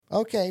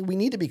Okay, we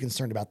need to be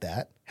concerned about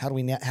that. How do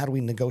we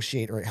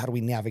negotiate, or how do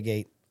we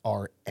navigate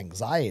our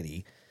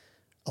anxiety?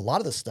 A lot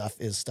of the stuff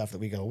is stuff that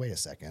we go, wait a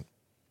second.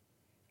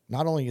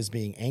 Not only is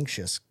being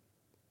anxious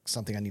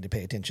something I need to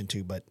pay attention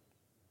to, but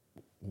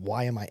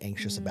why am I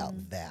anxious about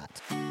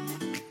that?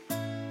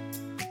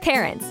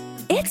 Parents,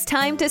 it's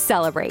time to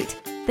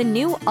celebrate. The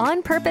new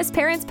On Purpose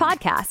Parents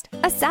podcast,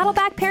 a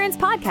Saddleback Parents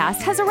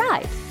podcast, has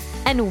arrived,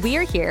 and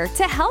we're here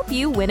to help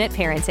you win at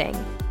parenting.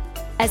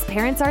 As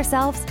parents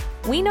ourselves,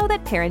 we know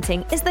that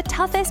parenting is the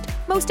toughest,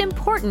 most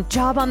important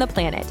job on the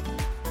planet.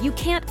 You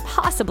can't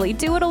possibly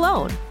do it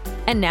alone.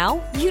 And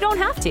now you don't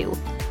have to,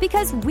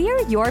 because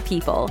we're your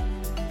people.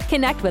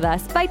 Connect with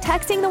us by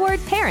texting the word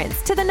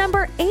parents to the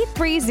number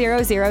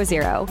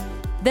 83000,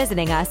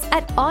 visiting us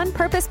at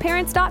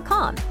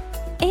onpurposeparents.com,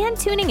 and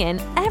tuning in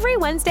every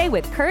Wednesday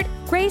with Kurt,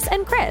 Grace,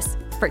 and Chris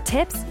for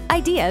tips,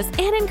 ideas,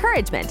 and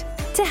encouragement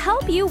to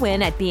help you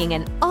win at being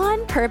an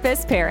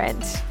on-purpose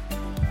parent.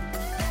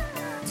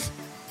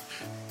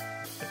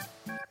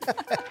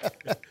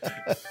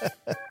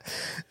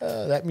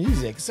 That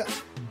music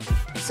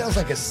sounds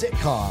like a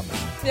sitcom.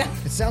 Yeah.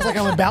 It sounds like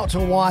I'm about to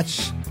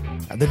watch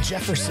The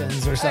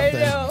Jeffersons or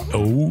something. I know.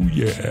 Oh,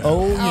 yeah.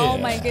 Oh, yeah. Oh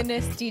my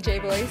goodness,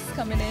 DJ voice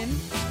coming in.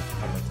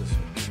 How about this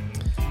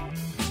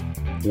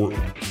one? Or, oh,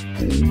 yeah.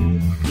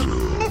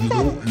 You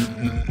know,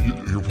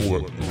 you pull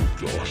that. Oh,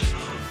 gosh.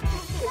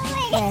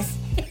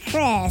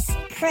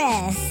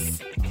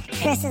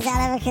 Chris is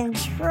out of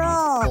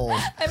control.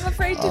 I'm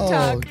afraid to Oh,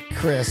 talk.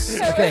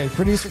 Chris. Okay,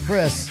 producer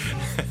Chris.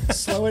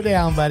 Slow it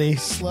down, buddy.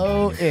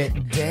 Slow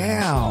it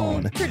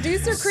down.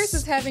 Producer Chris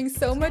is having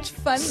so much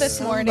fun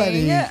this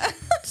morning.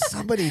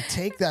 Somebody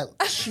take that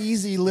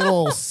cheesy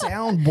little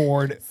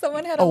soundboard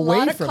Someone had a away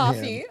lot of from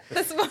coffee him.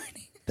 this morning.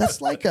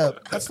 That's like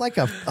a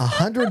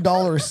 $100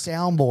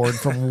 soundboard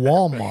from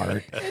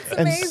Walmart, and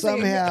amazing.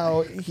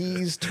 somehow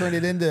he's turned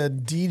it into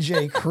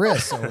DJ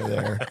Chris over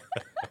there.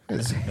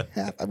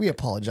 We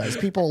apologize,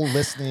 people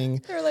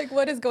listening. They're like,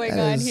 what is going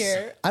on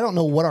here? I don't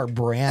know what our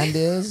brand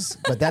is,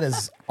 but that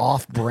is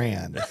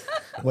off-brand.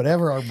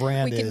 Whatever our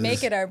brand We is, can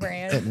make it our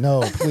brand.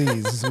 No,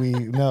 please,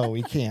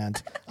 we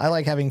can't. I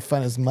like having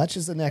fun as much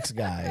as the next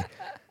guy.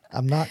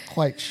 I'm not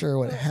quite sure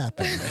what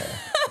happened there.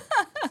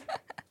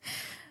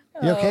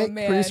 You okay,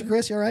 man. Producer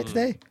Chris? You all right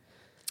today?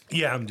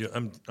 Yeah,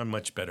 I'm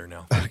much better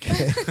now.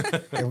 Okay.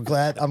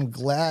 I'm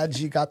glad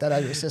you got that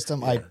out of your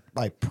system.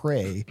 I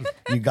pray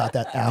you got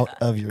that out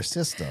of your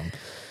system.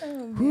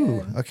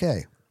 Whew,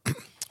 okay.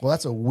 Well,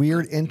 that's a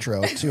weird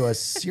intro to a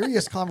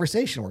serious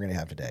conversation we're going to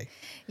have today.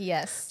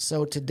 Yes.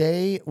 So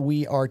today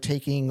we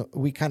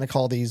kind of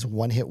call these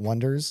one-hit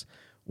wonders,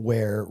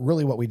 where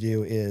really what we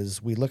do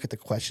is we look at the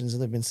questions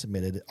that have been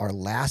submitted. Our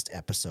last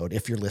episode,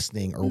 if you're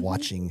listening or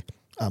watching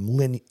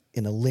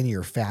in a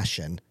linear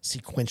fashion,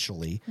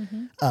 sequentially,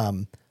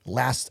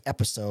 last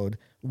episode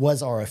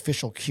was our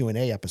official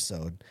Q&A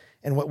episode.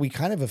 And what we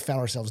kind of have found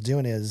ourselves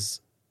doing is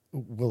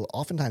we'll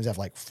oftentimes have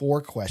like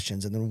 4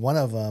 questions, and then one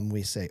of them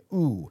we say,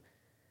 ooh,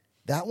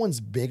 that one's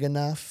big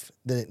enough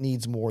that it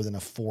needs more than a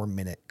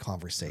 4-minute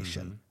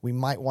conversation. We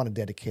might want to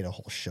dedicate a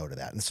whole show to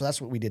that. And so that's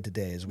what we did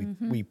today is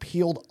we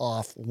peeled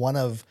off one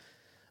of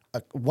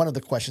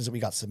the questions that we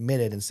got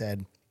submitted and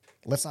said,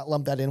 let's not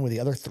lump that in with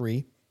the other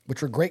 3,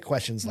 which were great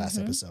questions last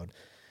episode,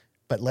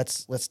 but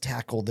let's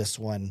tackle this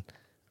one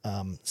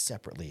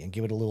separately and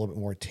give it a little bit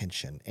more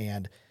attention.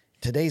 And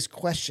today's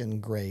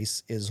question,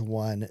 Grace, is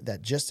one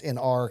that just in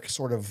our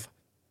sort of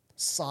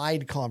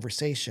side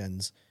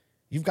conversations,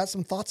 you've got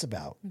some thoughts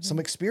about, some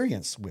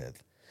experience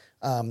with,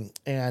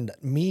 and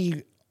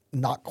me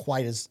not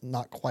quite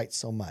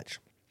so much.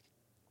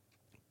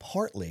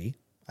 Partly,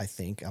 I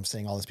think, I'm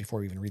saying all this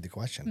before we even read the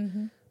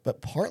question,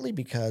 but partly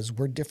because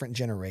we're different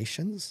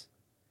generations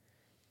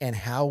and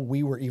how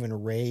we were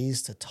even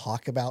raised to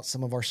talk about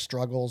some of our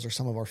struggles or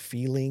some of our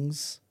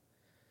feelings.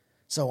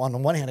 So on the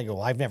one hand, I go,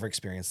 well, I've never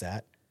experienced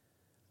that.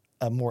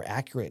 A more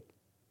accurate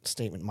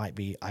statement might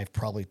be, I've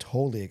probably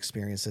totally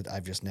experienced it.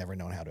 I've just never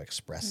known how to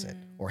express it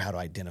or how to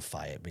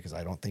identify it, because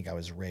I don't think I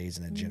was raised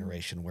in a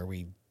generation where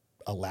we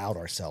allowed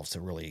ourselves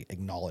to really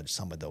acknowledge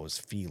some of those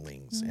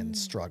feelings and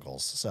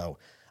struggles. So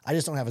I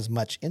just don't have as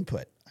much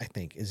input, I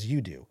think, as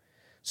you do.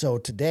 So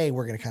today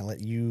we're going to kind of let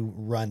you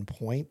run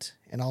point,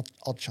 and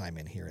I'll chime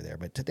in here or there.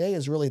 But today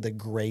is really the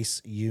Grace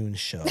Yoon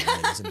show,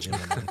 ladies and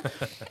gentlemen.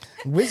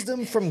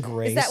 Wisdom from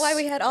Grace. Is that why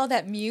we had all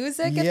that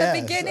music at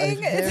the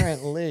beginning?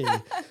 Apparently.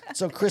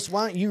 So Chris,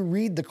 why don't you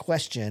read the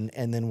question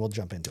and then we'll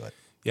jump into it.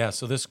 Yeah,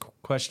 so this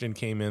question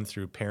came in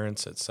through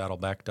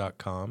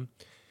parents@saddleback.com.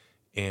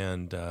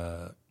 And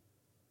the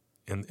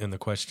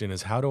question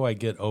is, how do I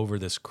get over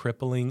this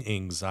crippling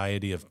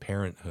anxiety of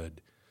parenthood?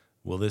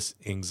 Will this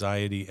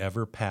anxiety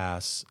ever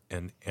pass,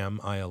 and am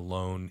I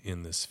alone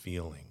in this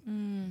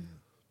feeling?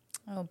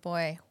 Oh,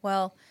 boy.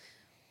 Well,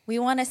 we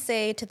want to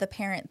say to the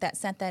parent that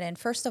sent that in,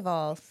 first of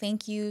all,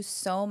 thank you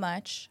so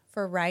much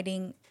for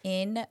writing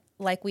in.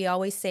 Like we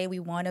always say, we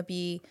want to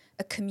be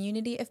a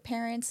community of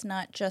parents,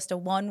 not just a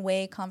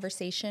one-way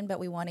conversation,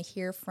 but we want to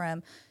hear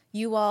from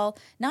you all,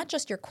 not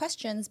just your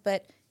questions,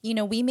 but you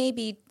know, we may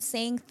be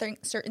saying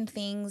certain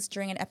things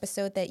during an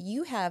episode that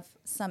you have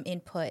some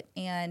input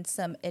and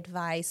some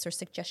advice or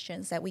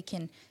suggestions that we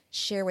can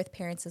share with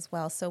parents as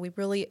well. So we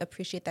really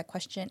appreciate that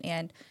question.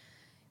 And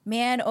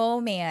man,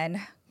 oh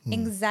man,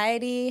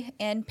 anxiety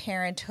and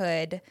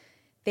parenthood.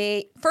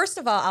 First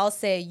of all, I'll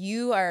say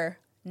you are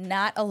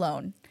not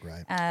alone.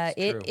 Right.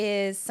 It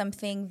is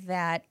something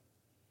that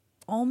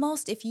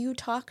almost, if you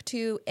talk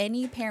to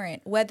any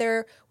parent,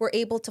 whether we're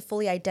able to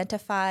fully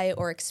identify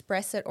or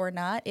express it or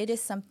not, it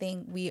is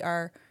something we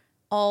are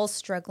all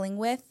struggling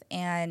with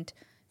and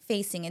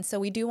facing. And so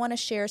we do want to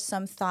share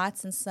some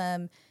thoughts and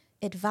some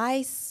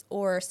advice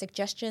or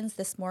suggestions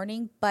this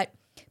morning. But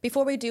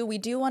before we do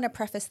want to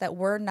preface that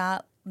we're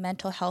not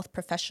mental health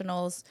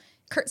professionals.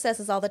 Kurt says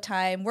this all the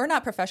time. We're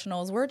not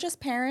professionals. We're just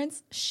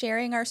parents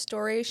sharing our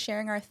stories,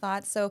 sharing our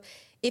thoughts. So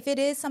if it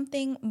is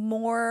something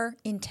more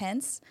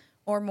intense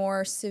or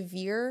more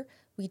severe,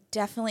 we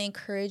definitely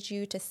encourage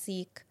you to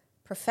seek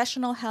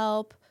professional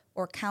help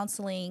or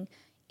counseling.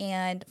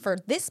 And for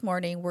this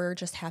morning, we're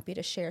just happy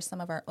to share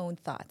some of our own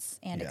thoughts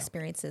and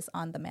experiences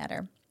on the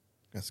matter.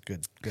 That's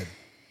good. Good.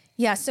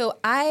 Yeah, so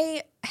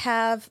I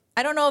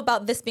don't know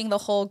about this being the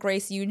whole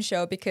Grace Yoon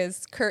show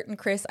because Kurt and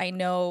Chris, I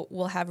know,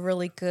 will have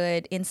really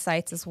good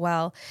insights as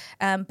well.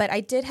 But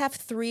I did have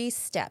 3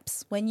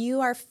 steps. When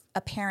you are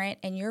a parent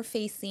and you're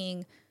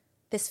facing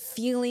this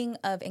feeling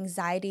of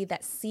anxiety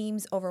that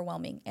seems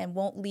overwhelming and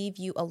won't leave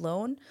you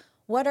alone,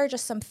 what are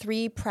just some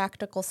 3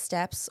 practical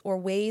steps or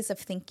ways of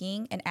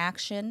thinking and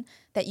action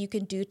that you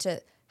can do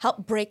to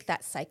help break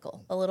that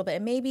cycle a little bit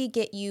and maybe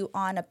get you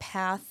on a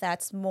path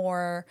that's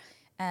more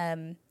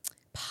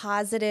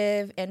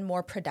positive and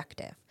more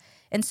productive?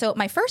 And so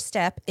my first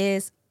step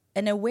is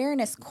an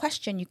awareness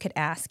question you could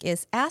ask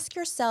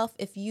yourself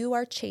if you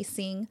are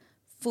chasing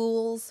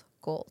fool's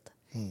gold.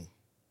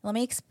 Let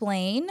me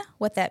explain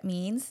what that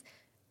means.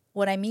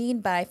 What I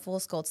mean by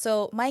fool's gold.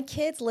 So my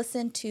kids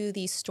listen to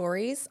these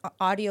stories,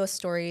 audio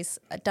stories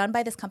done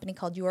by this company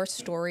called Your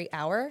Story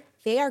Hour.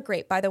 They are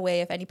great. By the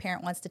way, if any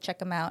parent wants to check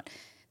them out,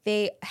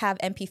 they have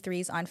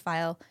MP3s on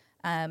file.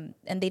 And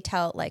they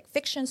tell like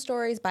fiction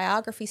stories,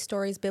 biography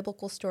stories,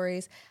 biblical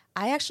stories.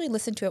 I actually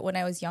listened to it when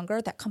I was younger.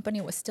 That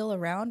company was still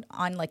around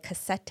on like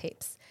cassette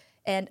tapes.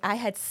 And I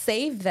had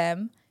saved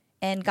them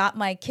and got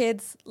my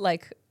kids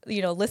like,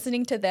 you know,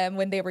 listening to them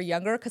when they were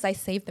younger because I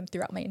saved them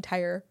throughout my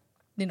entire,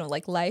 you know,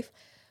 like life.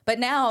 But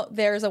now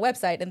there's a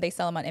website and they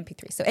sell them on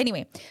MP3. So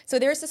anyway, so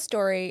there's a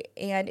story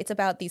and it's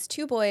about these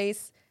 2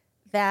 boys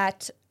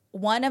that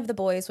one of the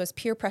boys was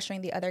peer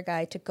pressuring the other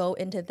guy to go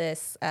into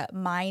this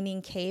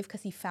mining cave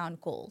because he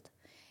found gold.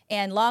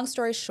 And long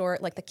story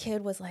short, like the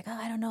kid was like, oh,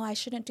 I don't know, I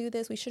shouldn't do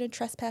this. We shouldn't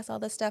trespass, all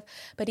this stuff.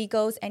 But he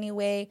goes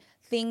anyway.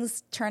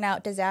 Things turn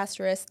out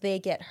disastrous. They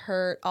get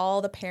hurt.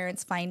 All the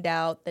parents find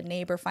out. The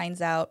neighbor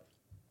finds out.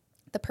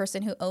 The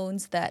person who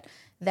owns that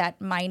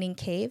mining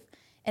cave.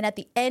 And at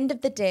the end of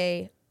the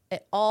day,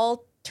 it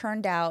all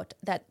turned out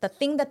that the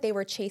thing that they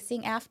were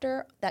chasing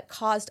after that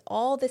caused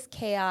all this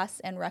chaos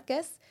and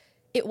ruckus,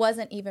 it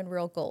wasn't even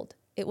real gold.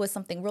 It was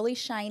something really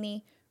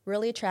shiny,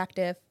 really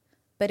attractive,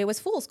 but it was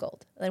fool's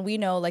gold. And we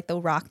know like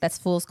the rock that's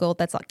fool's gold,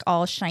 that's like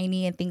all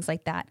shiny and things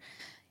like that.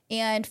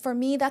 And for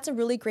me, that's a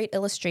really great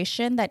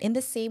illustration that in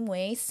the same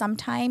way,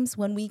 sometimes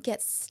when we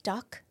get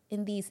stuck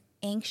in these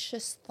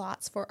anxious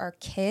thoughts for our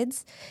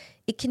kids,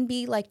 it can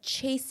be like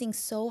chasing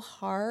so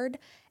hard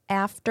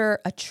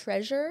after a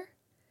treasure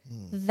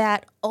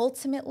that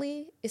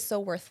ultimately is so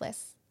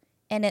worthless.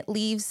 And it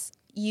leaves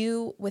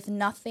you with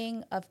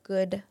nothing of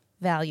good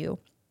value.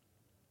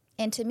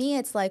 And to me,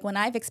 it's like when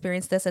I've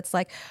experienced this, it's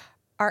like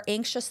our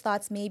anxious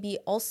thoughts may be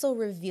also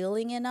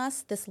revealing in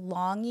us this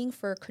longing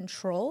for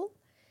control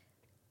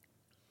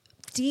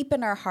deep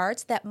in our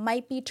hearts that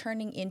might be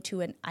turning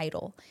into an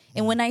idol.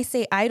 And when I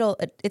say idol,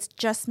 it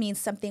just means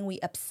something we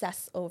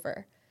obsess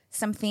over,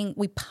 something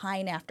we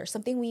pine after,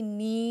 something we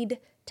need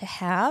to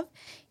have.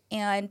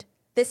 And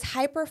this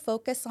hyper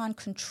focus on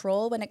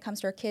control when it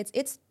comes to our kids,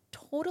 it's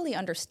totally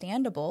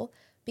understandable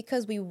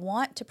because we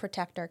want to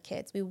protect our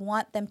kids. We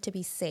want them to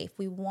be safe.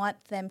 We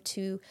want them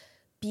to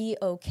be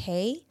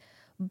okay.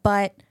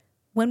 But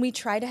when we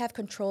try to have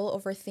control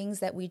over things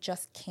that we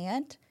just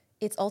can't,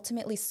 it's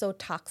ultimately so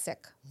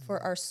toxic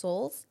for our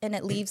souls, and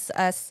it leaves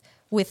us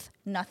with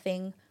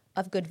nothing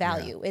of good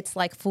value. Yeah. It's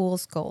like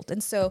fool's gold.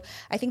 And so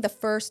I think the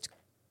first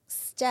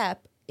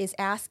step is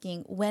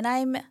asking, when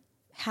I'm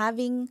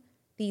having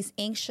these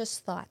anxious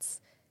thoughts,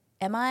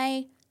 am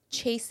I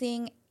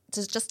chasing,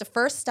 just to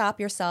first stop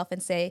yourself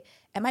and say,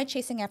 am I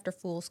chasing after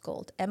fool's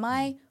gold?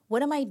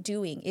 What am I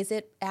doing? Is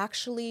it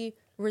actually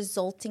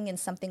resulting in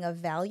something of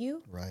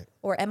value? Right.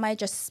 Or am I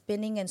just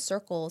spinning in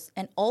circles?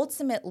 And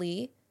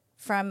ultimately,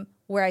 from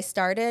where I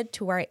started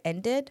to where I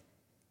ended,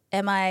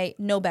 am I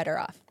no better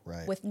off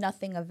with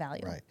nothing of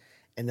value? Right.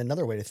 And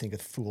another way to think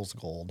of fool's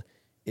gold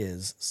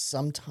is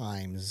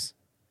sometimes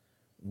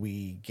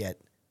we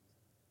get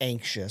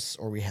anxious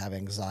or we have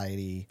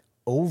anxiety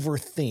over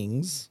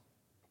things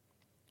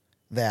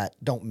that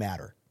don't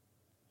matter,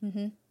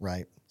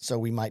 right? So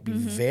we might be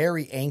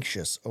very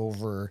anxious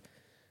over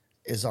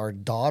is our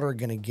daughter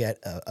going to get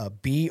a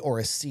B or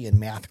a C in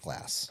math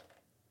class?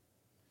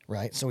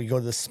 Right? So we go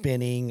to the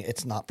spinning,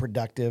 it's not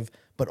productive,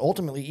 but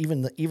ultimately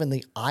even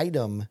the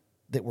item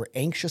that we're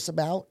anxious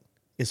about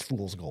is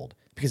fool's gold.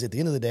 Because at the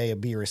end of the day, a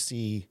B or a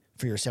C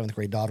for your 7th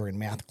grade daughter in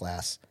math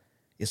class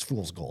is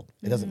fool's gold.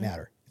 It doesn't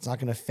matter. It's not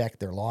going to affect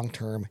their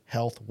long-term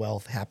health,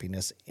 wealth,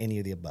 happiness, any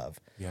of the above.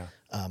 Yeah.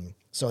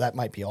 So that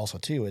might be also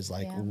too, is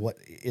like,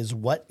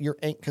 what you're,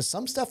 because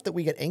some stuff that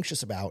we get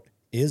anxious about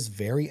is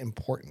very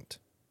important.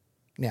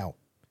 Now,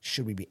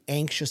 should we be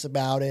anxious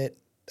about it?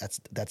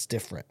 That's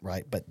different,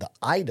 right? But the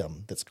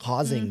item that's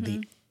causing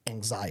the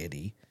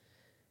anxiety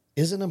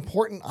is an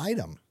important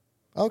item.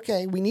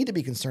 Okay, we need to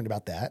be concerned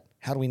about that.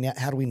 How do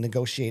we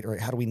negotiate, or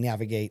how do we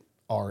navigate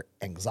our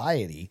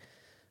anxiety?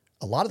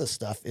 A lot of the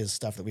stuff is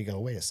stuff that we go,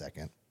 wait a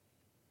second.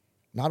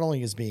 Not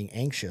only is being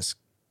anxious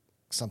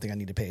something I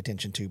need to pay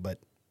attention to, but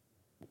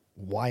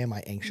why am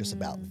I anxious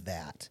about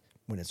that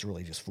when it's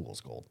really just fool's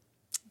gold?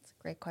 That's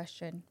a great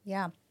question.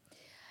 Yeah.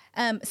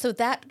 So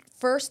that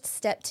first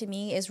step to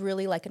me is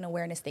really like an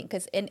awareness thing,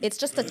 and it's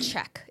just a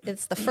check.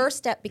 It's the first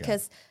step,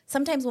 because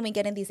sometimes when we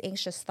get in these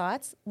anxious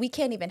thoughts, we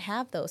can't even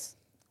have those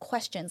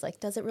questions like,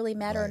 does it really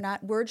matter or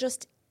not? We're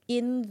just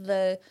in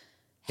the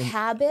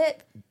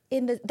habit,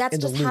 that's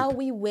just how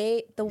we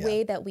way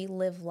that we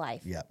live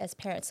life as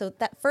parents. So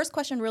that first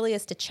question really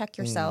is to check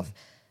yourself.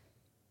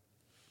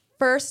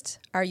 First,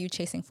 are you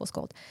chasing fool's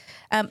gold?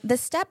 The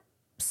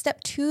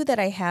step 2 that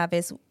I have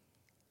is,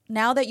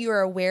 now that you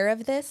are aware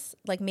of this,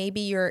 like maybe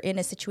you're in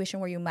a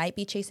situation where you might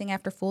be chasing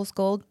after fool's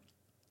gold,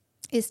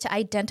 is to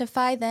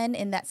identify then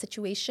in that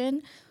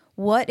situation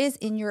what is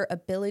in your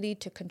ability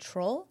to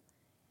control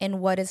and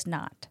what is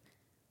not.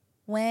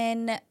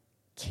 When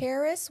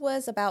Karis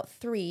was about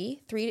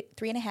three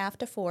and a half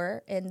to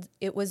 4, and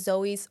it was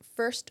Zoe's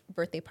first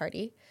birthday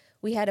party,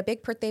 we had a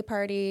big birthday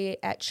party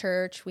at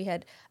church. We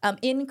had,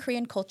 in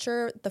Korean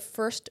culture, the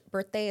first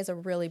birthday is a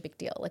really big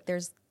deal. Like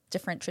there's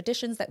different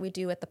traditions that we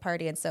do at the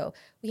party. And so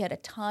we had a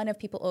ton of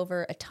people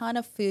over, a ton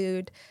of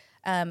food.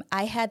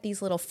 I had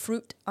these little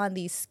fruit on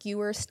these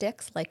skewer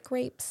sticks, like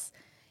grapes,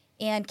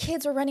 and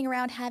kids were running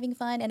around having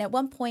fun. And at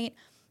one point,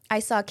 I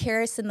saw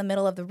Karis in the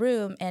middle of the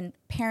room, and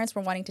parents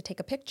were wanting to take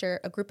a picture,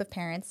 a group of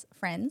parents,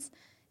 friends.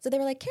 So they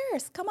were like,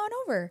 Karis, come on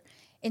over.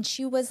 And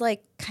she was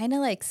like, kind of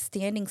like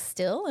standing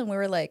still. And we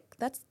were like,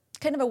 that's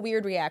kind of a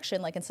weird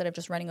reaction, like instead of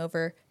just running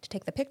over to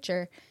take the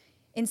picture.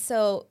 And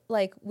so,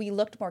 like, we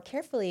looked more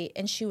carefully,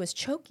 and she was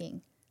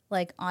choking,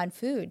 like, on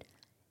food.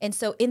 And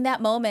so in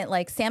that moment,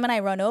 like, Sam and I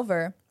run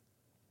over.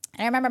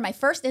 And I remember my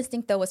first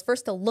instinct, though, was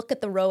first to look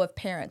at the row of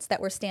parents that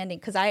were standing.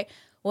 Because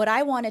what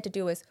I wanted to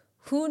do was,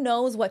 who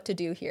knows what to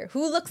do here?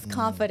 Who looks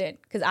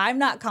confident? Because I'm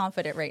not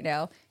confident right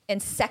now.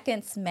 And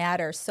seconds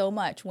matter so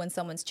much when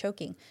someone's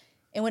choking.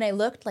 And when I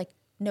looked, like,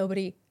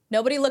 nobody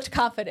looked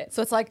confident.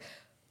 So it's like,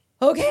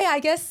 okay, I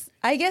guess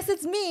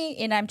it's me.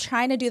 And I'm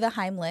trying to do the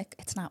Heimlich.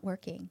 It's not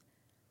working.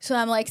 So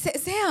I'm like,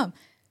 Sam.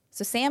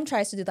 So Sam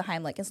tries to do the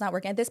Heimlich. It's not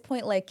working. At this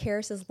point, like,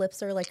 Karis's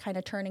lips are like kind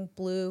of turning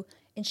blue,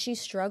 and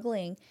she's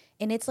struggling.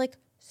 And it's like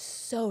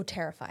so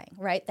terrifying,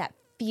 right? That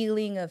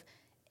feeling of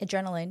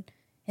adrenaline.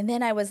 And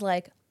then I was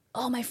like,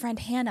 oh, my friend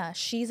Hannah,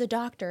 she's a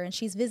doctor and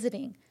she's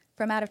visiting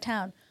from out of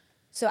town.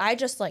 So I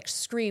just like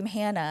scream,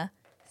 Hannah.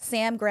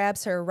 Sam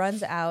grabs her,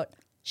 runs out.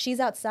 She's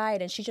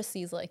outside, and she just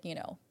sees like,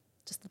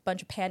 just a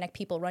bunch of panicked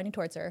people running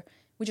towards her.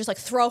 We just like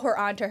throw her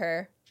onto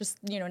her, just,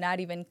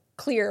 not even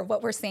clear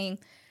what we're saying.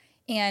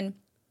 And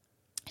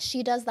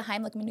she does the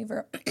Heimlich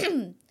maneuver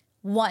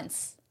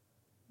once,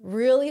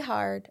 really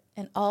hard,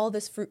 and all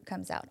this fruit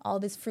comes out, all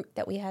this fruit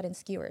that we had in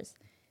skewers.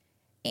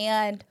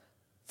 And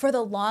for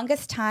the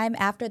longest time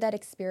after that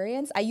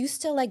experience, I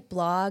used to like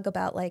blog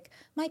about like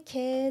my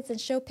kids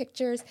and show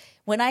pictures.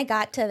 When I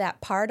got to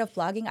that part of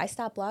blogging, I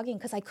stopped blogging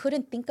because I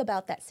couldn't think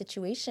about that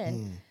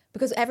situation.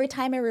 Because every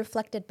time I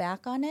reflected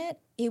back on it,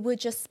 it would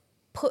just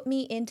put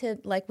me into,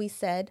 like we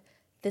said,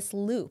 this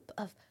loop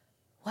of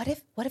what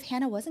if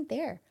Hannah wasn't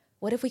there?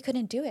 What if we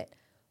couldn't do it?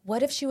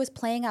 What if she was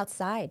playing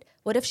outside?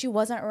 What if she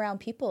wasn't around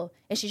people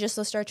and she just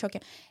started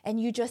choking? And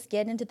you just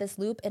get into this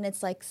loop, and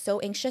it's like so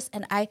anxious.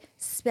 And I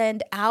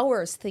spend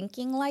hours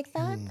thinking like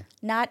that,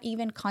 not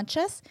even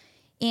conscious.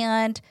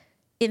 And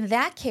in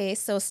that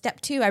case, so step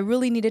 2, I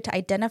really needed to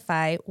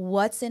identify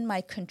what's in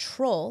my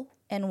control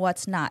and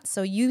what's not.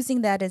 So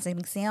using that as an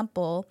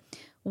example,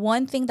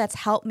 one thing that's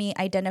helped me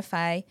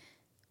identify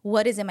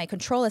what is in my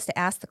control is to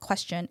ask the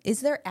question,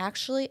 is there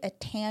actually a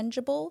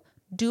tangible,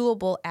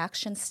 doable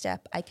action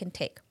step I can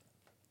take?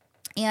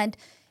 And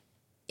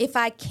if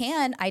I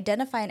can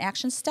identify an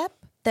action step,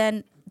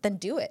 then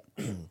do it.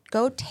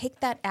 Go take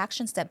that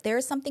action step. There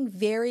is something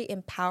very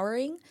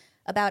empowering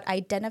about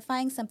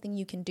identifying something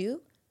you can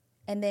do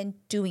and then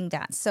doing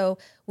that. So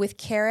with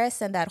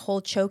Karis and that whole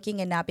choking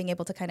and not being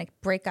able to kind of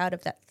break out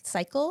of that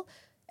cycle,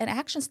 an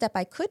action step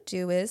I could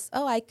do is,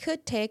 I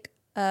could take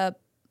a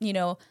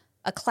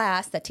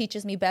class that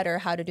teaches me better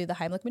how to do the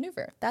Heimlich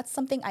maneuver. That's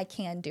something I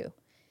can do.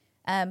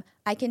 I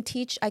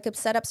could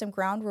set up some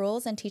ground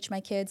rules and teach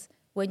my kids,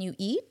 when you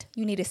eat,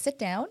 you need to sit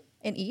down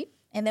and eat.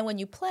 And then when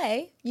you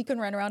play, you can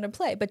run around and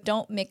play, but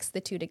don't mix the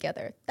two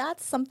together.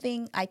 That's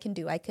something I can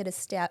do. I could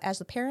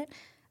as a parent,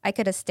 I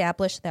could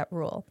establish that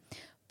rule.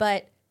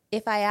 But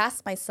if I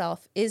ask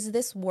myself, is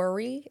this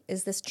worry,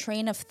 is this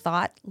train of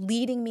thought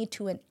leading me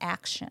to an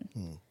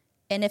action?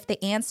 And if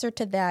the answer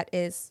to that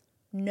is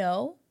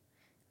no,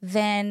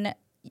 then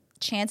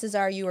chances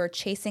are you are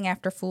chasing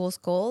after fool's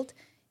gold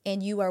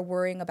and you are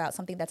worrying about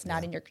something that's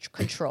not in your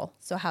control.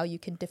 So how you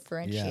can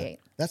differentiate.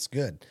 Yeah, that's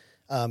good.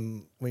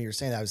 When you were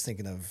saying that, I was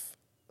thinking of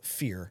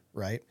fear,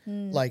 right?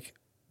 Like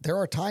there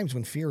are times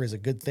when fear is a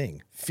good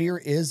thing. Fear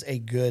is a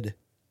good,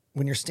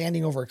 when you're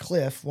standing over a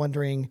cliff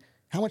wondering,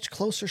 how much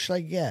closer should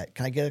I get?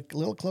 Can I get a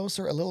little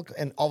closer,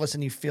 and all of a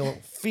sudden you feel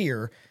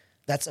fear.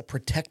 That's a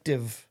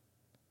protective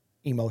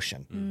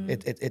emotion.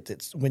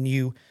 It's when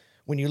you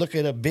look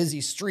at a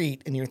busy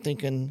street and you're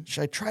thinking,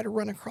 should I try to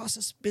run across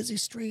this busy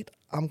street?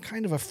 I'm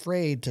kind of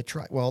afraid to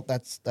try. Well,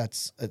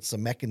 it's a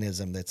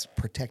mechanism that's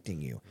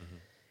protecting you.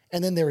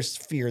 And then there's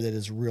fear that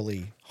is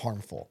really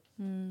harmful.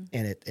 And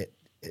it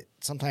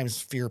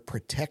sometimes fear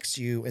protects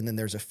you, and then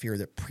there's a fear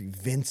that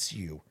prevents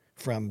you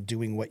from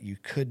doing what you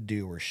could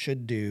do or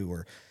should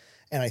do.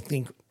 And I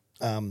think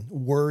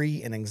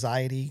worry and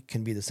anxiety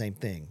can be the same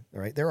thing,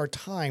 right? There are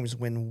times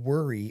when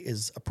worry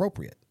is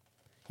appropriate.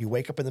 You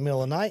wake up in the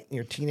middle of the night and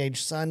your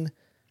teenage son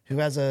who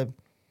has a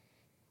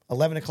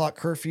 11 o'clock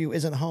curfew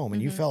isn't home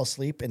and you fell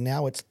asleep and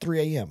now it's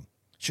 3 a.m.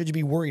 Should you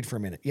be worried for a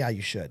minute? Yeah,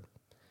 you should.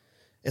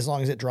 As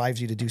long as it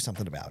drives you to do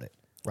something about it,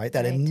 right?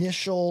 That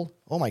initial,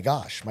 oh my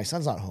gosh, my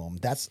son's not home.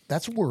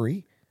 That's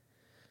worry,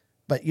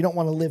 but you don't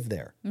want to live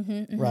there,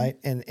 right?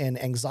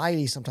 And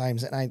anxiety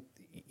sometimes, and I,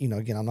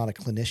 again, I'm not a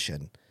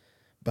clinician,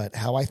 but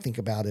how I think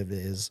about it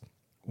is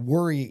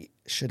worry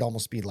should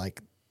almost be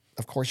like,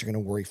 of course you're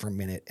going to worry for a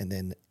minute, and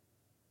then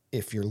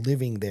if you're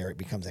living there, it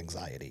becomes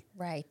anxiety.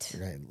 Right.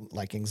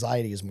 Like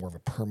anxiety is more of a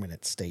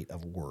permanent state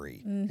of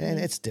worry, and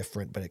it's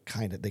different, but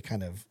they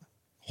kind of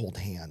hold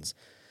hands.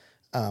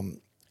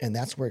 And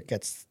that's where it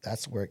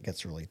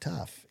gets really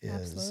tough.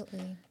 Is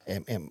Absolutely.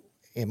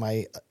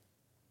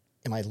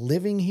 Am I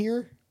living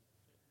here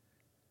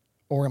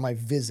or am I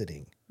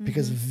visiting?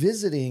 Because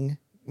visiting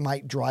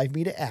might drive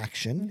me to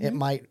action. It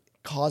might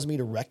cause me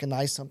to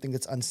recognize something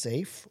that's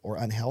unsafe or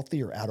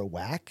unhealthy or out of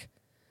whack,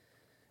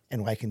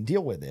 and I can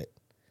deal with it.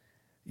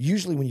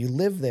 Usually when you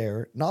live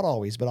there, not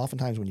always, but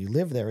oftentimes when you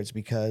live there, it's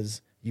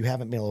because you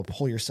haven't been able to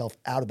pull yourself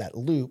out of that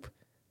loop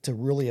to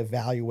really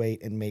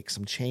evaluate and make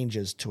some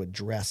changes to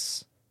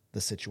address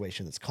the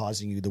situation that's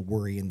causing you the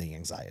worry and the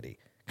anxiety.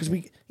 Because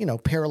we,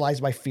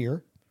 paralyzed by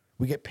fear,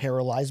 we get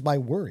paralyzed by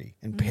worry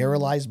and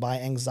paralyzed by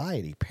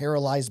anxiety,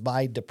 paralyzed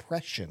by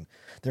depression.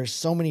 There's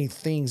so many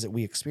things that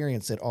we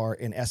experience that are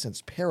in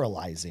essence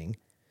paralyzing.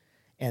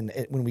 And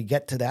when we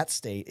get to that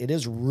state, it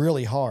is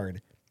really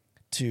hard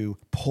to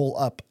pull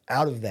up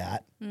out of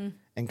that and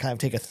kind of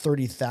take a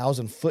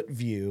 30,000 foot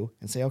view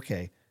and say,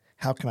 okay,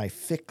 how can I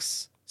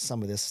fix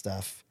some of this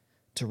stuff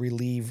to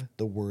relieve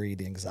the worry,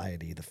 the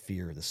anxiety, the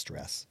fear, the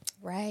stress?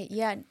 Right.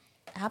 Yeah,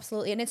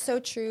 absolutely. And it's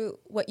so true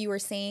what you were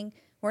saying.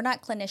 We're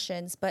not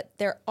clinicians, but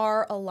there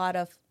are a lot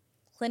of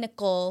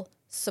clinical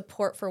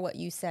support for what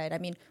you said. I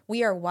mean,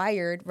 we are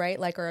wired, right?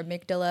 Like our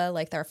amygdala,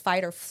 like our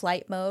fight or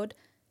flight mode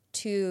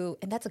and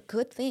that's a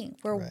good thing.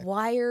 We're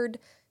wired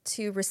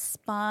to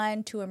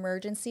respond to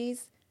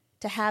emergencies,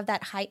 to have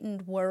that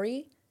heightened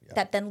worry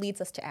that then leads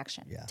us to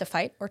action, to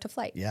fight or to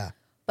flight. Yeah.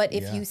 But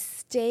if you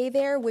stay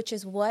there, which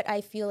is what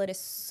I feel it is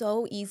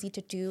so easy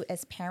to do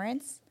as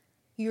parents,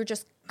 you're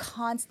just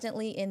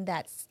constantly in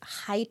that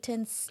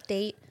heightened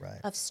state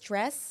of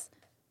stress.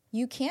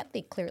 You can't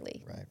think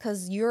clearly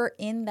because you're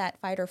in that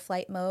fight or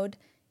flight mode,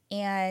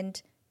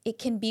 and it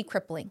can be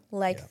crippling.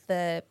 Like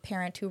the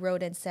parent who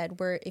wrote and said,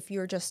 where if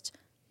you're just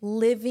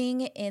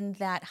living in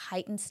that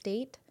heightened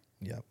state,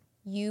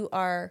 you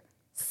are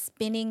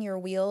spinning your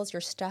wheels,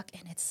 you're stuck,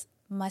 and it's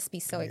must be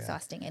so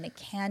exhausting, and it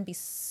can be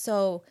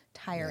so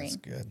tiring. That's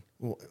good.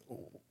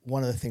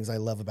 One of the things I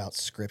love about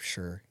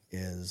Scripture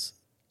is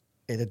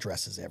it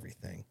addresses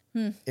everything.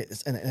 And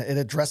it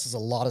addresses a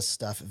lot of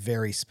stuff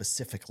very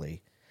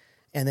specifically.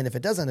 And then if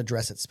it doesn't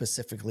address it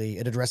specifically,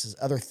 it addresses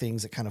other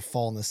things that kind of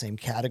fall in the same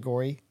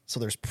category. So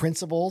there's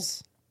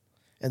principles,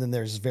 and then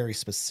there's very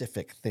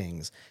specific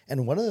things.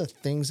 And one of the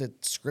things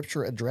that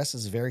Scripture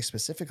addresses very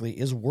specifically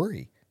is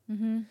worry.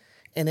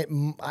 And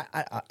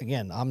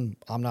again, I'm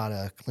not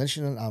a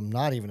clinician. I'm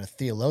not even a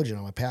theologian.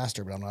 I'm a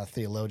pastor, but I'm not a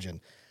theologian.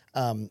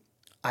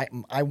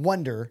 I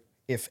wonder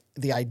if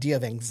the idea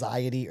of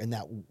anxiety and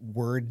that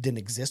word didn't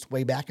exist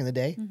way back in the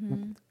day.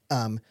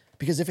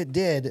 Because if it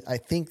did, I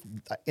think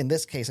in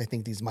this case, I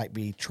think these might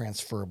be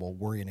transferable,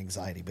 worry and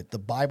anxiety. But the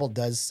Bible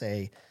does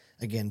say,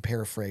 again,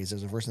 paraphrase,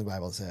 there's a verse in the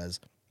Bible that says,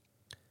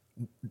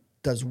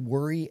 does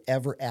worry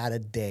ever add a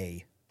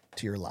day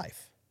to your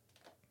life?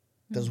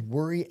 Does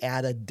worry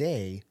add a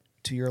day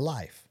to your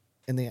life?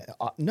 And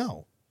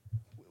no.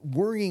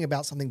 Worrying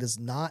about something does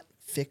not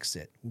fix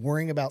it.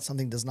 Worrying about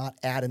something does not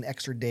add an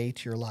extra day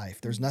to your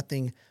life. There's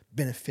nothing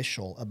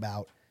beneficial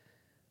about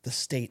the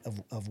state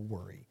of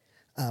worry.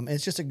 And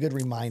it's just a good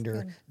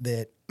reminder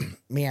that,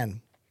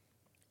 man,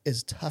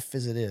 as tough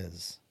as it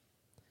is,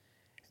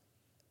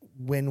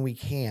 when we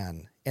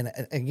can, and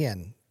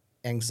again,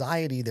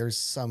 anxiety, there's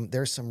some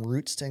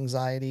roots to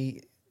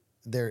anxiety.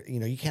 There,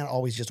 you can't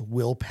always just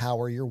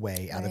willpower your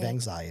way out of Right.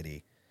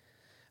 anxiety.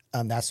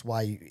 That's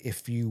why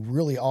if you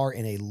really are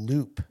in a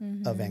loop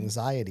of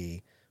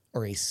anxiety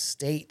or a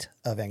state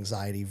of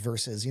anxiety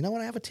versus,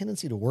 I have a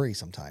tendency to worry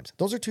sometimes.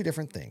 Those are two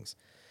different things.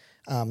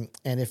 And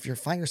if you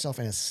find yourself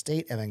in a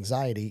state of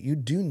anxiety, you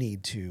do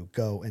need to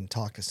go and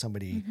talk to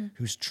somebody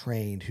who's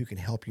trained, who can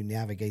help you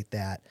navigate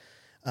that,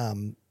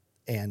 and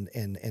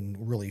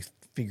really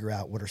figure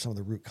out what are some of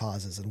the root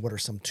causes and what are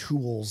some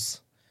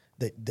tools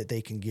that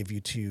they can give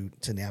you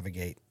to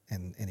navigate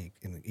and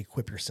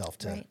equip yourself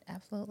to. Right.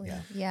 Absolutely.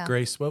 Yeah.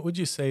 Grace, what would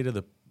you say to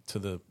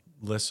the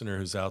listener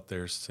who's out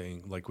there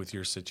saying, like with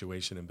your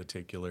situation in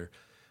particular,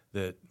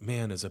 that,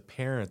 man, as a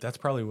parent, that's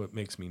probably what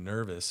makes me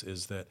nervous,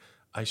 is that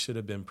I should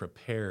have been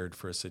prepared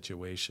for a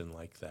situation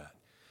like that.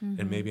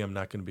 And maybe I'm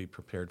not going to be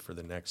prepared for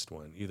the next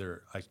one.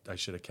 Either I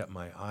should have kept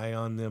my eye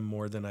on them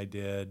more than I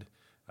did.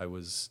 I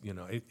was,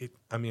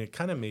 it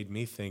kind of made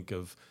me think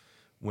of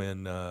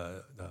when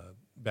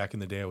back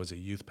in the day I was a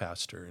youth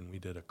pastor and we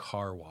did a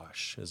car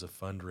wash as a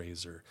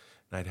fundraiser.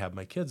 And I'd have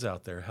my kids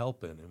out there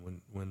helping.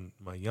 And when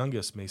my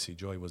youngest, Macy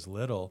Joy, was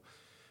little,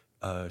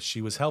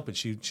 she was helping.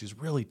 She's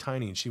really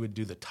tiny, and she would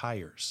do the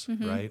tires,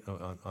 right,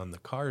 on the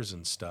cars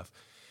and stuff.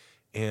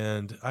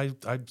 And I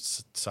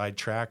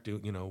sidetracked,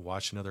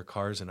 watching other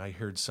cars, and I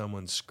heard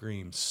someone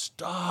scream,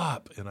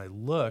 "Stop!" And I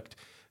looked.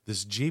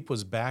 This Jeep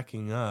was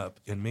backing up,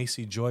 and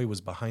Macy Joy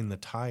was behind the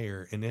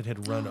tire, and it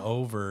had run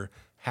over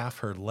half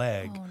her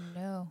leg. Oh,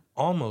 no.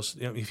 Almost,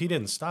 if he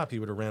didn't stop, he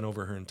would have ran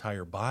over her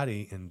entire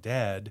body and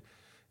dead.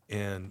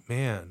 And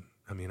man,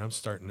 I'm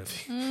starting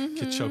to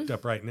get choked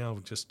up right now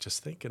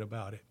just thinking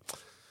about it.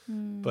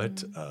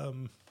 But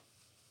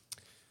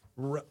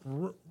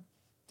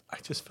I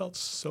just felt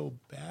so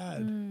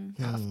bad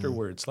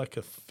afterwards, like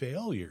a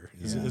failure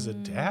as a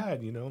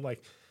dad.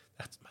 Like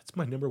that's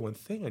my number one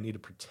thing. I need to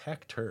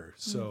protect her.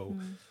 So,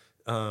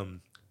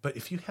 but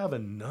if you have a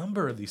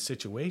number of these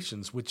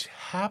situations which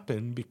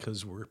happen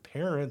because we're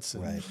parents,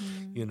 and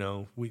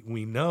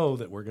we know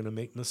that we're going to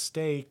make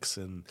mistakes,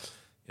 and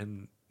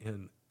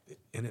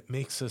it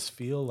makes us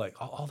feel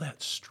like all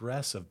that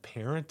stress of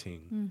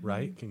parenting,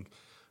 right?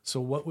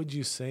 So what would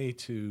you say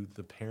to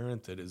the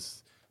parent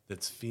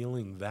that's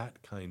feeling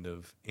that kind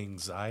of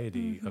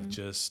anxiety of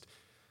just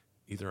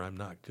either I'm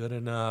not good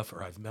enough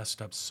or I've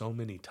messed up so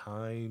many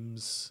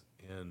times,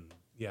 and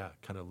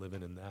kind of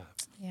living in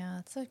that? Yeah,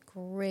 that's a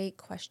great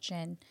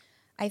question.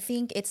 I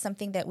think it's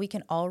something that we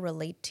can all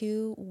relate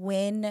to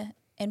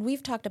and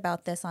we've talked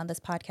about this on this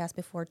podcast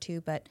before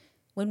too, but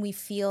when we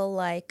feel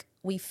like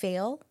we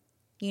fail,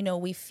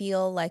 we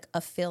feel like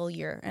a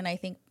failure. And I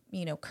think,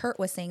 Kurt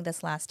was saying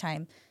this last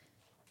time,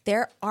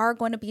 there are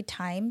going to be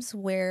times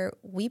where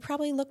we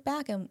probably look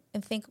back and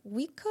think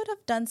we could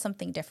have done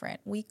something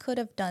different. We could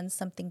have done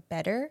something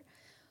better.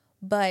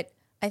 But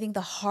I think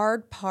the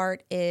hard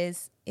part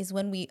is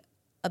when we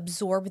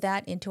absorb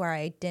that into our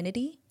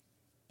identity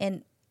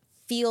and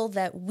feel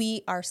that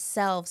we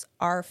ourselves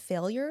are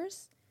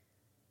failures,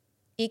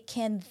 it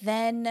can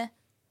then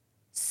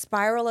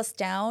spiral us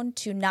down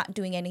to not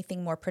doing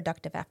anything more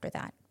productive after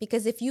that.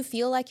 Because if you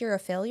feel like you're a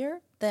failure,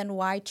 then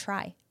why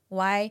try?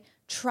 Why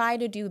try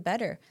to do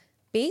better?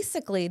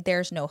 Basically,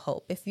 there's no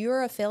hope. If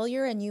you're a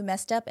failure and you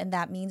messed up and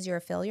that means you're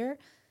a failure,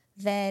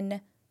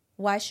 then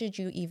why should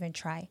you even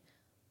try?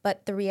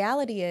 But the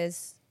reality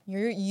is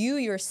you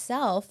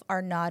yourself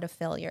are not a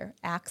failure.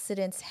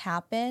 Accidents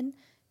happen.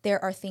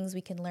 There are things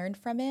we can learn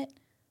from it.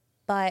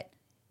 But,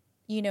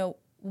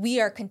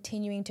 we are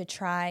continuing to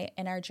try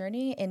in our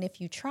journey. And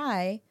if you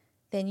try,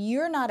 then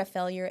you're not a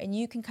failure, and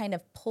you can kind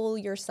of pull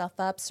yourself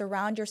up,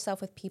 surround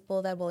yourself with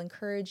people that will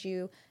encourage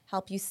you,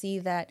 help you see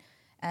that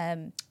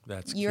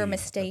your key.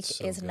 mistake That's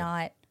so is good.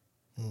 not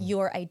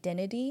your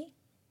identity.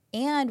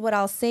 And what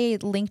I'll say,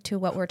 linked to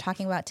what we're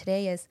talking about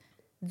today, is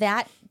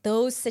that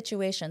those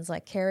situations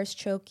like Karis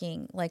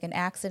choking, like an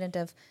accident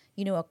of,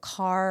 a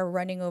car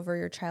running over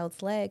your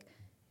child's leg,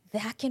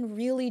 that can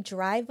really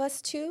drive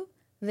us to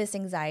this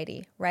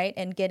anxiety, right?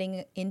 And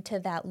getting into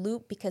that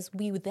loop, because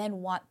we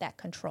then want that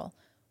control.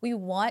 We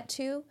want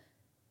to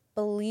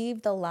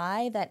believe the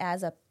lie that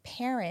as a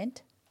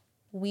parent,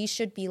 we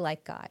should be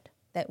like God,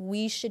 that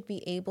we should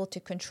be able to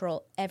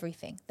control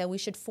everything, that we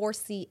should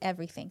foresee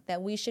everything,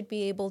 that we should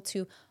be able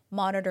to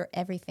monitor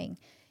everything.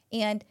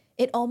 And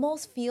it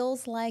almost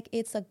feels like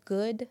it's a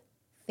good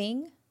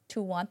thing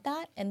to want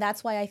that. And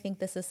that's why I think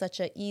this is such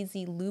an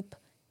easy loop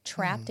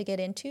trap to get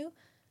into.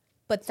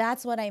 But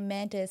that's what I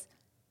meant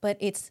but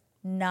it's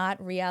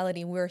not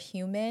reality. We're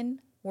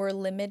human, we're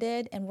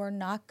limited, and we're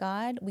not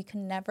God. We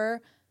can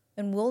never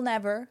and will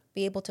never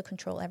be able to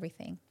control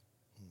everything.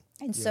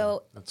 And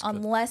so that's good.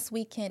 unless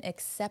we can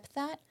accept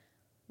that,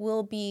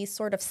 we'll be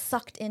sort of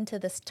sucked into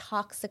this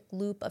toxic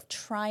loop of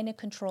trying to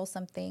control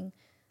something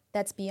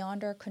that's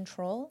beyond our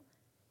control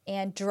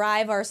and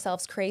drive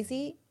ourselves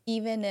crazy,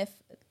 even if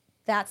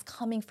that's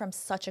coming from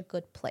such a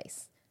good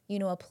place,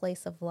 a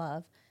place of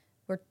love.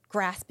 We're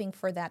grasping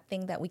for that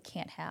thing that we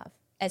can't have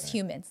as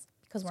humans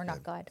because we're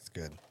not God. That's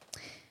good.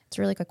 It's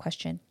a really good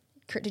question.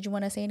 Kurt, did you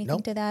want to say anything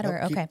Nope, to that? nope,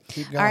 Or okay.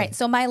 keep All right. going.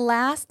 So my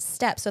last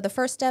step. So the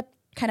first step,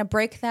 kind of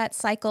break that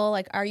cycle.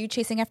 Like, are you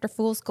chasing after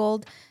fool's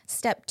gold?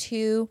 Step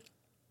 2,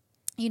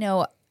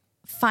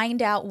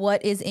 find out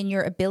what is in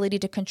your ability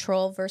to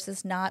control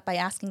versus not by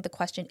asking the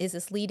question, is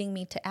this leading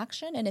me to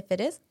action? And if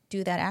it is,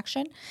 do that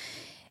action.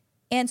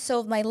 And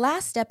so my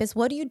last step is,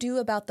 what do you do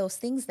about those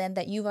things then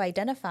that you've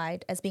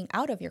identified as being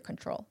out of your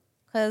control?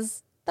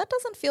 Because that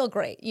doesn't feel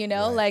great,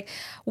 Right. Like,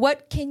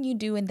 what can you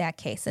do in that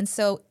case? And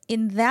so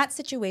in that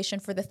situation,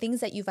 for the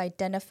things that you've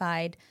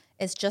identified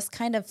as just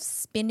kind of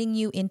spinning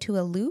you into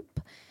a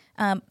loop,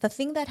 the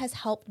thing that has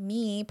helped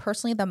me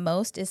personally the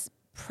most is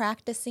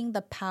practicing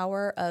the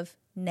power of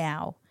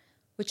now,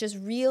 which is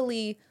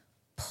really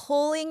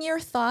pulling your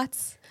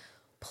thoughts,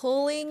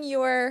 pulling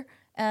your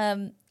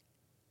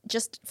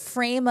just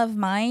frame of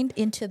mind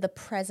into the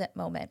present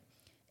moment.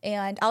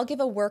 And I'll give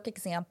a work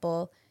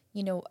example.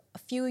 A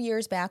few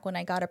years back when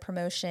I got a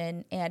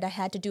promotion and I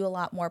had to do a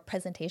lot more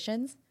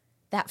presentations,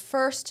 that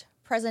first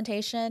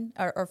presentation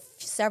or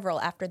several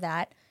after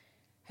that,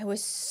 I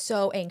was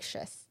so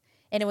anxious.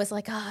 And it was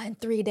like, in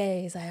 3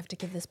 days, I have to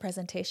give this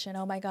presentation.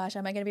 Oh my gosh,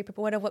 am I going to be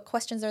prepared? What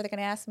questions are they going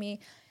to ask me?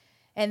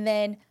 And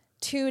then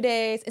 2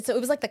 days. And so it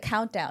was like the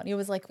countdown. It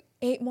was like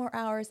 8 more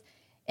hours.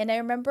 And I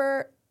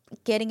remember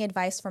getting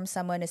advice from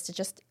someone is to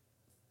just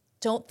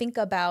don't think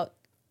about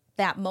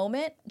that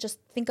moment. Just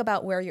think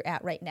about where you're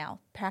at right now.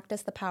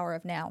 Practice the power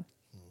of now.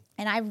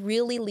 And I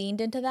really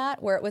leaned into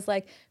that, where it was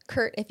like,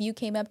 Kurt, if you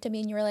came up to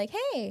me and you were like,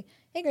 hey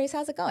Grace,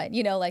 how's it going?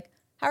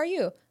 How are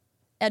you?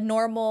 A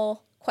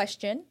normal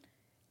question.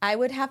 I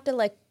would have to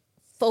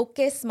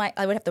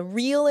I would have to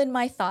reel in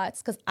my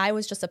thoughts because I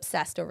was just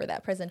obsessed over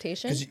that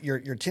presentation. Because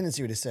your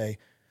tendency would to say,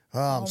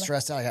 I'm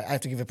stressed out. I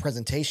have to give a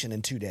presentation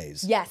in 2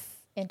 days. Yes,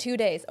 in 2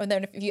 days. Or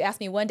then if you ask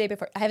me one day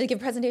before, I have to give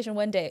a presentation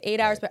one day, 8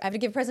 hours, but I have to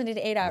give a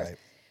presentation 8 hours. Right.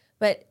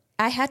 But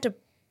I had to,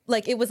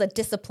 it was a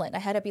discipline. I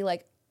had to be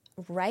like,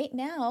 right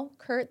now,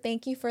 Kurt,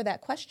 thank you for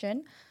that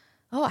question.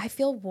 Oh, I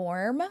feel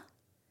warm.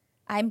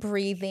 I'm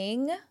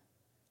breathing.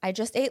 I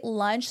just ate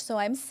lunch, so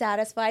I'm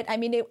satisfied. I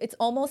mean, it's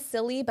almost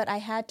silly, but I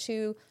had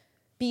to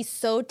be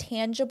so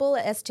tangible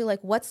as to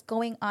what's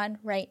going on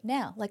right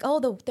now.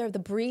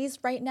 The breeze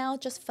right now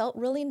just felt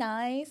really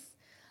nice.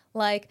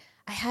 I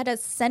had to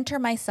center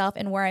myself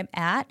in where I'm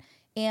at.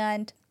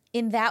 And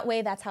in that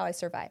way, that's how I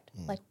survived.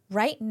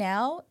 Right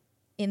now,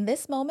 in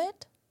this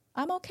moment,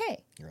 I'm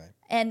okay. Right.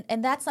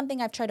 And that's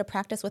something I've tried to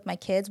practice with my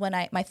kids when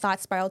my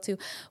thoughts spiral to,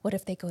 what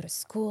if they go to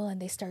school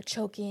and they start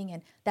choking?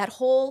 And that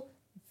whole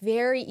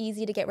very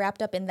easy to get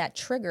wrapped up in that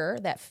trigger,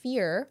 that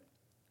fear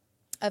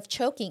of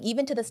choking.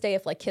 Even to this day,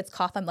 if kids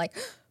cough, I'm like,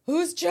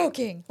 who's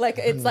choking?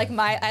 It's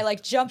I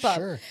jump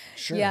up.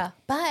 Sure. Yeah.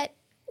 But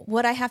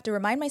what I have to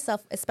remind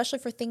myself, especially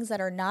for things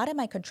that are not in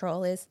my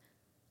control, is,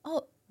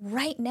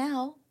 right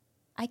now,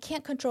 I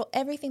can't control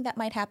everything that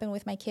might happen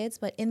with my kids,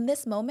 but in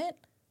this moment,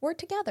 we're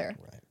together.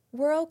 Right.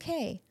 We're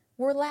okay.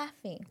 We're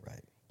laughing. Right.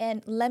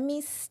 And let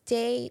me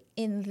stay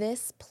in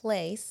this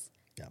place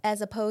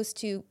as opposed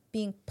to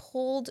being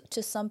pulled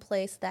to some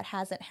place that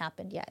hasn't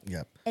happened yet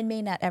Yep. and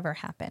may not ever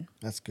happen.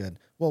 That's good.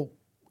 Well,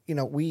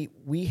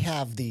 we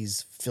have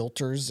these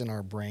filters in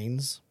our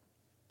brains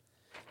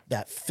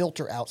that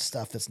filter out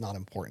stuff that's not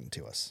important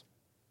to us.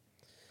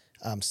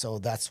 So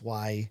that's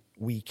why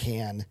we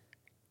can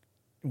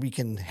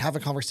have a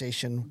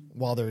conversation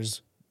while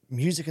there's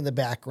music in the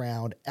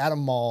background at a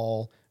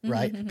mall,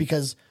 right?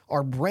 Because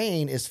our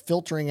brain is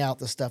filtering out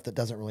the stuff that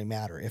doesn't really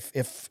matter.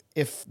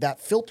 If that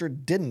filter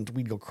didn't,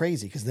 we'd go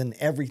crazy because then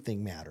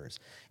everything matters.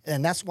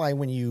 And that's why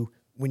when you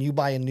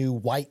buy a new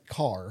white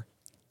car,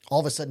 all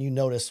of a sudden you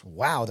notice,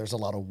 wow, there's a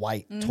lot of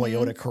white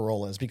Toyota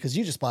Corollas because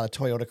you just bought a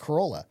Toyota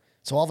Corolla.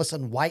 So all of a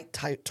sudden white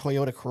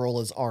Toyota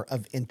Corollas are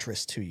of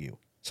interest to you.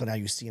 So now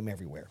you see them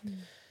everywhere.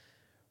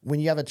 When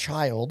you have a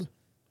child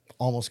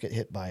almost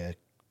get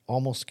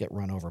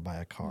run over by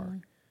a car,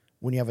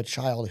 when you have a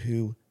child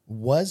who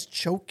was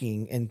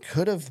choking and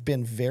could have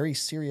been very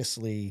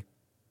seriously,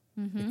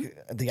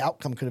 the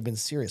outcome could have been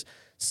serious.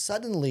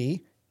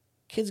 Suddenly,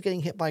 kids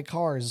getting hit by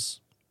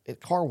cars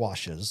at car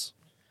washes,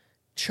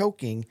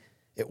 choking,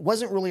 it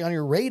wasn't really on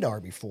your radar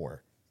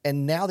before.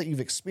 And now that you've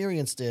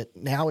experienced it,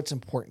 now it's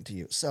important to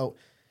you. So,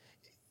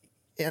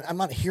 and I'm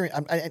not hearing,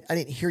 I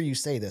didn't hear you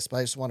say this, but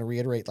I just want to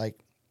reiterate,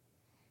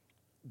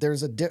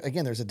 there's a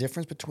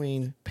difference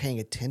between paying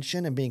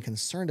attention and being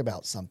concerned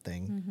about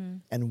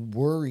something and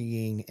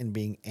worrying and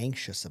being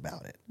anxious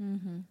about it.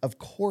 Of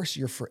course,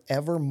 you're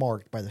forever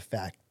marked by the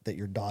fact that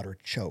your daughter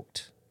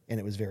choked and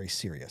it was very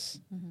serious.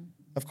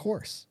 Of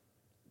course.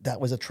 That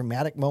was a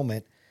traumatic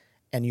moment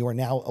and you are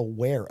now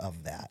aware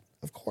of that.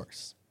 Of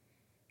course.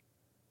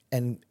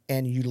 And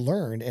you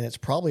learned, and it's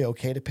probably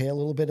okay to pay a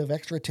little bit of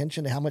extra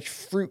attention to how much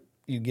fruit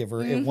you give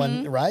her in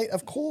one, right?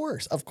 Of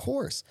course.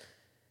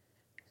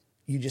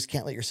 You just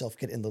can't let yourself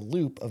get in the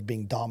loop of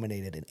being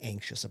dominated and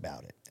anxious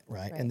about it,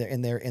 right? And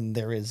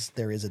there is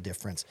a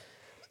difference.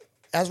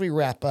 as we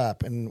wrap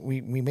up, and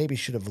we maybe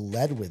should have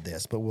led with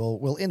this, but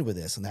we'll end with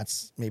this, and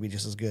that's maybe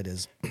just as good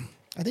as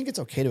I think it's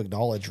okay to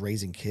acknowledge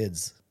raising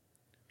kids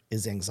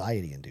is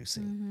anxiety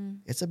inducing. Mm-hmm.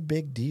 It's a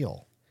big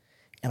deal.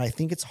 And I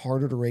think it's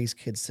harder to raise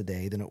kids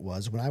today than it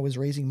was when I was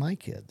raising my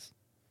kids.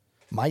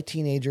 My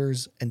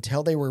teenagers,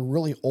 until they were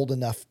really old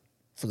enough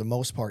for the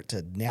most part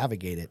to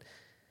navigate it,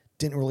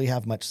 didn't really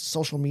have much.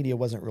 Social media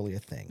wasn't really a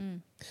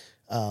thing.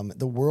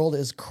 The world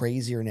is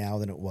crazier now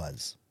than it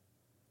was.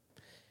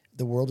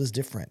 The world is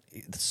different.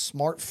 The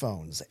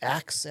smartphones,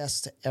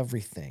 access to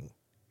everything.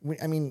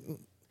 I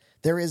mean,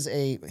 there is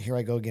here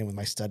I go again with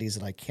my studies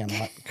that I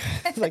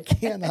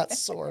cannot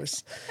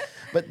source.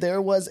 But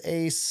there was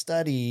a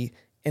study,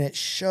 and it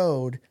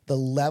showed the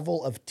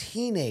level of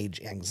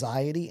teenage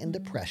anxiety and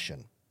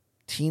depression.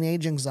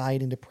 Teenage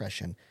anxiety and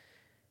depression,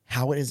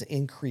 how it has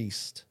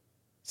increased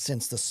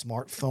since the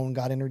smartphone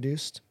got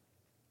introduced.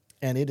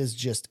 And it is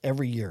just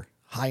every year,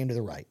 high and to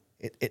the right.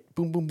 It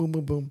boom, boom, boom,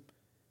 boom, boom.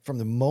 From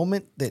the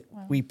moment that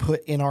we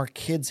put in our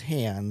kids'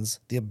 hands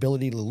the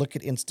ability to look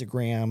at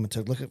Instagram,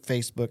 to look at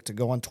Facebook, to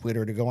go on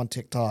Twitter, to go on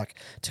TikTok,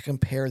 to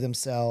compare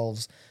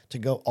themselves, to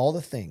go all the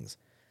things,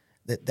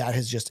 that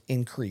has just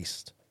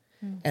increased.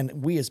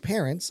 And we as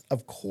parents,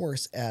 of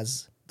course,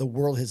 as the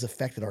world has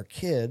affected our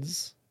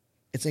kids,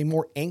 it's a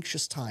more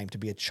anxious time to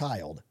be a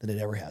child than it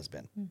ever has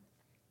been.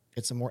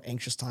 It's a more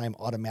anxious time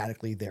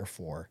automatically,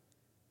 therefore,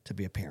 to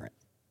be a parent.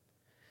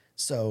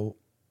 So,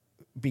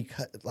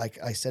 because, like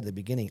I said at the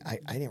beginning, I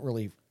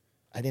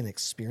didn't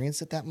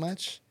experience it that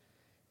much,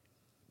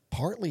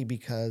 partly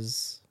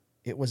because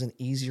it was an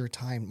easier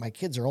time. My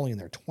kids are only in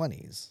their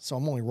 20s, so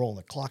I'm only rolling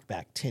the clock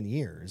back 10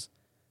 years,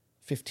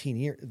 15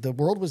 years. The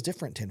world was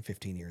different 10,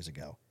 15 years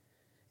ago.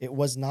 It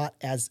was not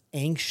as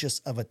anxious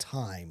of a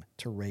time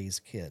to raise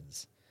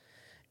kids.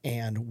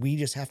 And we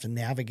just have to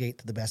navigate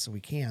to the best that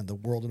we can the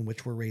world in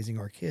which we're raising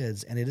our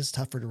kids. And it is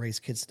tougher to raise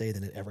kids today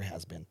than it ever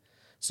has been.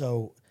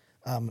 So,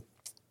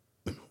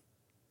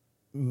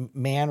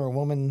 man or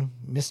woman,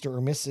 Mr.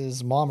 or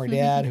Mrs., mom or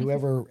dad,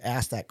 whoever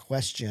asked that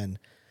question,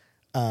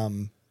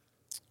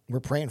 we're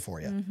praying for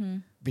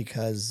you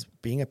because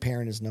being a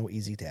parent is no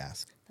easy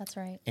task. That's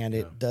right. And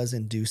it does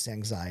induce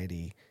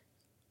anxiety.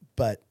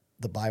 But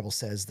the Bible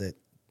says that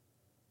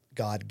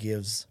God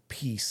gives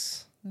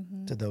peace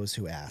to those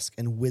who ask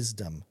and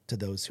wisdom to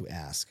those who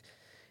ask.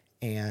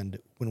 And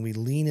when we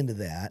lean into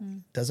that,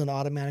 doesn't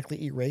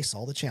automatically erase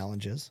all the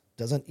challenges,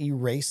 doesn't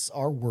erase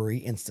our worry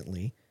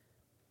instantly.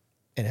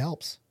 It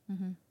helps.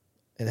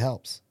 It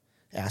helps.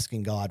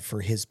 Asking God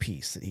for his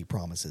peace that he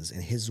promises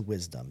and his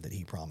wisdom that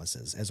he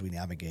promises as we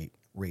navigate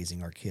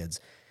raising our kids.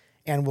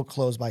 And we'll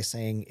close by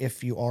saying,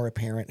 if you are a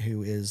parent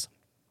who is,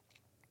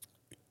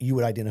 you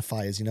would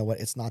identify as, you know what,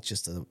 it's not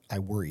just I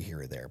worry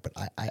here or there, but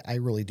I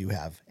really do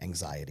have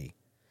anxiety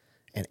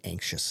and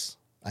anxious.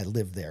 I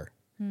live there.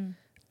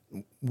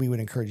 We would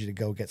encourage you to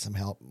go get some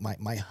help.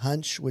 My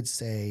hunch would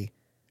say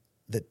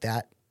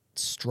that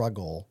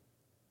struggle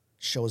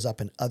shows up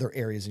in other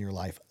areas in your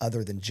life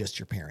other than just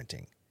your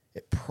parenting.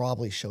 It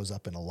probably shows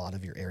up in a lot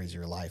of your areas of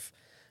your life.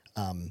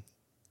 And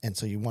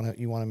so you want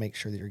to make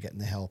sure that you're getting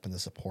the help and the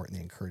support and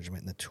the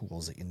encouragement and the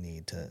tools that you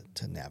need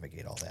to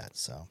navigate all that.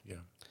 So, yeah.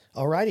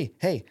 All righty.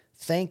 Hey,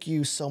 thank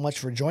you so much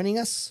for joining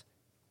us.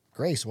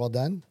 Grace, well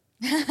done.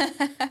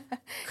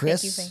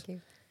 Chris, Thank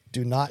you.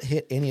 Do not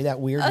hit any of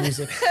that weird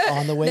music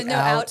on the way No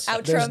out.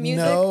 outro There's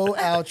music. no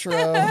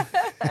outro.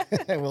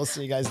 We'll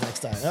see you guys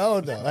next time.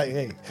 Oh, no.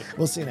 Hey,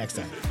 we'll see you next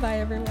time. Bye,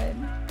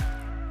 everyone.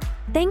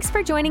 Thanks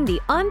for joining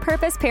the On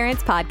Purpose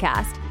Parents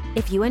podcast.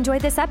 If you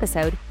enjoyed this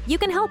episode, you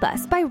can help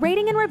us by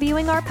rating and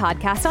reviewing our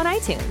podcast on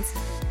iTunes.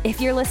 If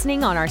you're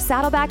listening on our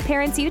Saddleback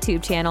Parents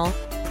YouTube channel,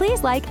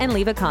 please like and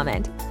leave a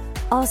comment.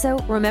 Also,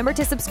 remember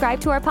to subscribe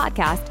to our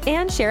podcast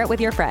and share it with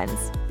your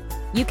friends.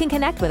 You can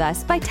connect with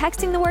us by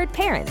texting the word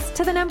parents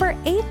to the number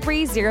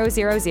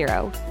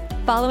 83000,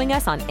 following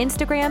us on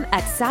Instagram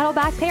at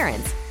Saddleback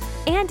Parents,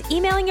 and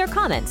emailing your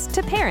comments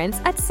to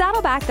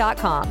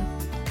parents@saddleback.com.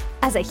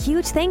 As a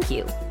huge thank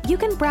you, you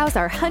can browse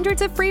our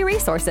hundreds of free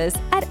resources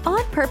at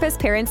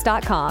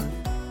onpurposeparents.com,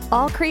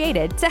 all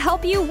created to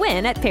help you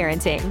win at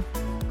parenting.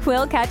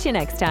 We'll catch you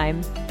next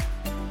time.